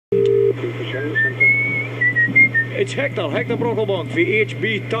It's Hector Brockelbank for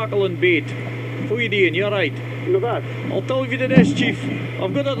HB Tackle and Bait. How you doing? You alright? Not bad. I'll tell you this, Chief.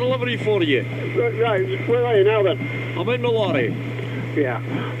 I've got a delivery for you. Right, where are you now then? I'm in my lorry. Yeah.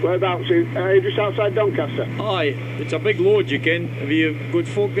 Whereabouts? Are you just outside Doncaster? Aye, it's a big load, you can. Have you good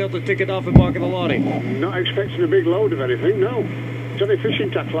folk there to take it off the back of the lorry? Not expecting a big load of anything, no. It's only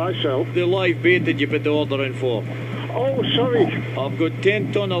fishing tackle I sell. The live bait that you put the order in for. Oh, sorry. I've got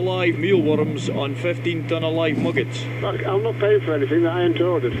 10 ton of live mealworms on 15 ton of live muggets. I'm not paying for anything that I ain't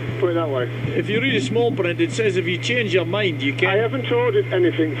ordered. Put it that way. If you read a small print, it says if you change your mind, you can. I haven't ordered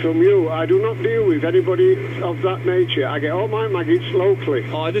anything from you. I do not deal with anybody of that nature. I get all my maggots locally.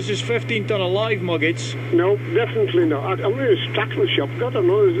 Aye, this is 15 ton of live muggets. No, definitely not. I'm in a tackle shop. God, I'm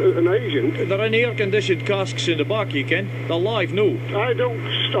not an agent. They're in air-conditioned casks in the back, you can. They're live, no. I don't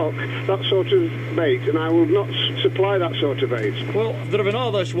stock that sort of bait, and I will not supply that sort of bait. Well, there have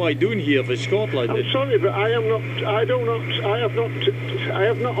all this why doing here for Scotland. I'm sorry, but I have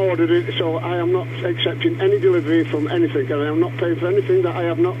not ordered it, so I am not accepting any delivery from anything, and I am not paying for anything that I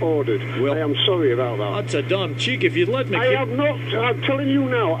have not ordered. Well, I am sorry about that. That's a damn cheek if you'd let me. I have not, I'm telling you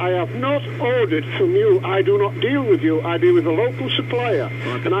now, I have not ordered from you. I do not deal with you. I deal with a local supplier,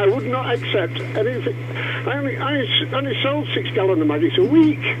 okay. And I would not accept anything. I only sell 6 gallons of maggots a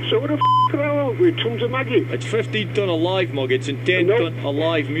week, so what the f*** are I on with tons of maggots? It's 15 ton of live muggets and 10 ton of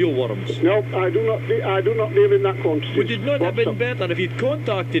live mealworms. No, I do not deal in that quantity. Would it not have been better if you'd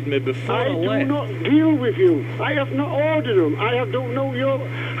contacted me before I left? I do not deal with you. I have not ordered them. I don't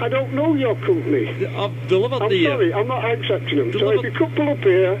know your company. I've delivered I'm the. sorry, I'm not accepting them. So if you could pull up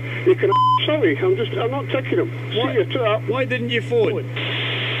here, you can. Sorry, I'm not taking them. Why, see you. Ta-ra. Why didn't you phone?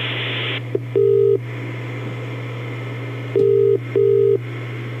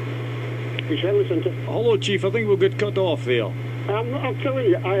 Hello, Chief. I think we'll get cut off here. I'm telling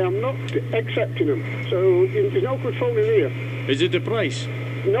you, I am not accepting them. So there's no good phoning here. Is it the price?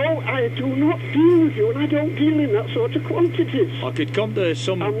 No, I do not deal with you, and I don't deal in that sort of quantities. I could come to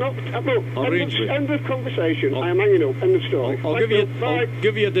some. I'm not. Arrangement. End of conversation. I am hanging up. End of story. I'll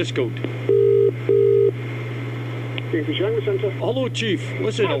give you a discount. Hello, Chief.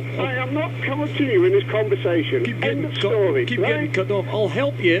 Listen, I am not coming to you in this conversation. End of story. Keep getting cut off. I'll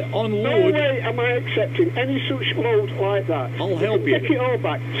help you unload. No way am I accepting any such load like that. I'll help you. Take it all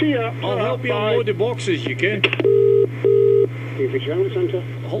back. See ya. I'll help you unload the boxes, you can.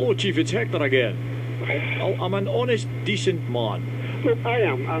 Hello, Chief. It's Hector again. I'm an honest, decent man. Look, I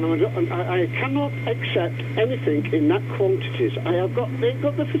am, and I cannot accept anything in that quantities. They've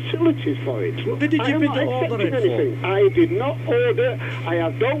got the facilities for it. What did you put the order in for? I did not order. I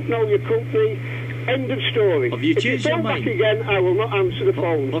don't know your company. End of story. Have you changed your mind? Back again, I will not answer the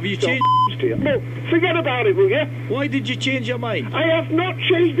phone. Have you changed? No, forget about it, will you? Why did you change your mind? I have not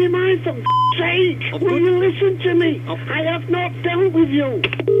changed my mind, for sake. Will you listen to me? I have not dealt with you.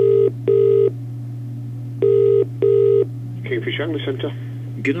 Kingfish Angler Centre.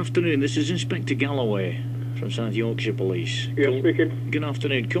 Good afternoon, this is Inspector Galloway from South Yorkshire Police. Yes, speaking. Good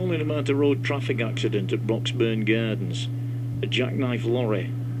afternoon, calling about a road traffic accident at Broxburn Gardens. A jackknife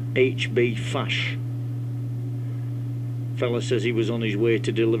lorry, HB Fash. Fella says he was on his way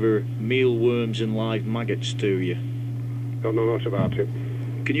to deliver mealworms and live maggots to you. Don't know much about it.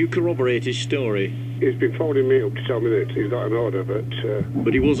 Can you corroborate his story? He's been phoning me up to tell me that he's got an order, but...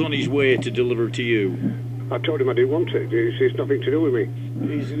 But he was on his way to deliver to you? I told him I didn't want it. It's nothing to do with me.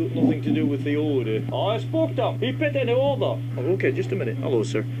 He's got nothing to do with the order. Oh, I spoke to him. He put in the order. Oh, okay, just a minute. Hello,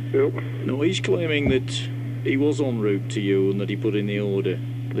 sir. No. No, he's claiming that he was en route to you and that he put in the order.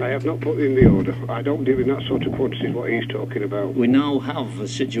 I have not put in the order. I don't deal in that sort of quantities what he's talking about. We now have a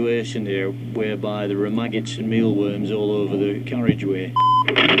situation here whereby there are maggots and mealworms all over the carriageway.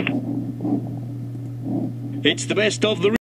 It's the best of the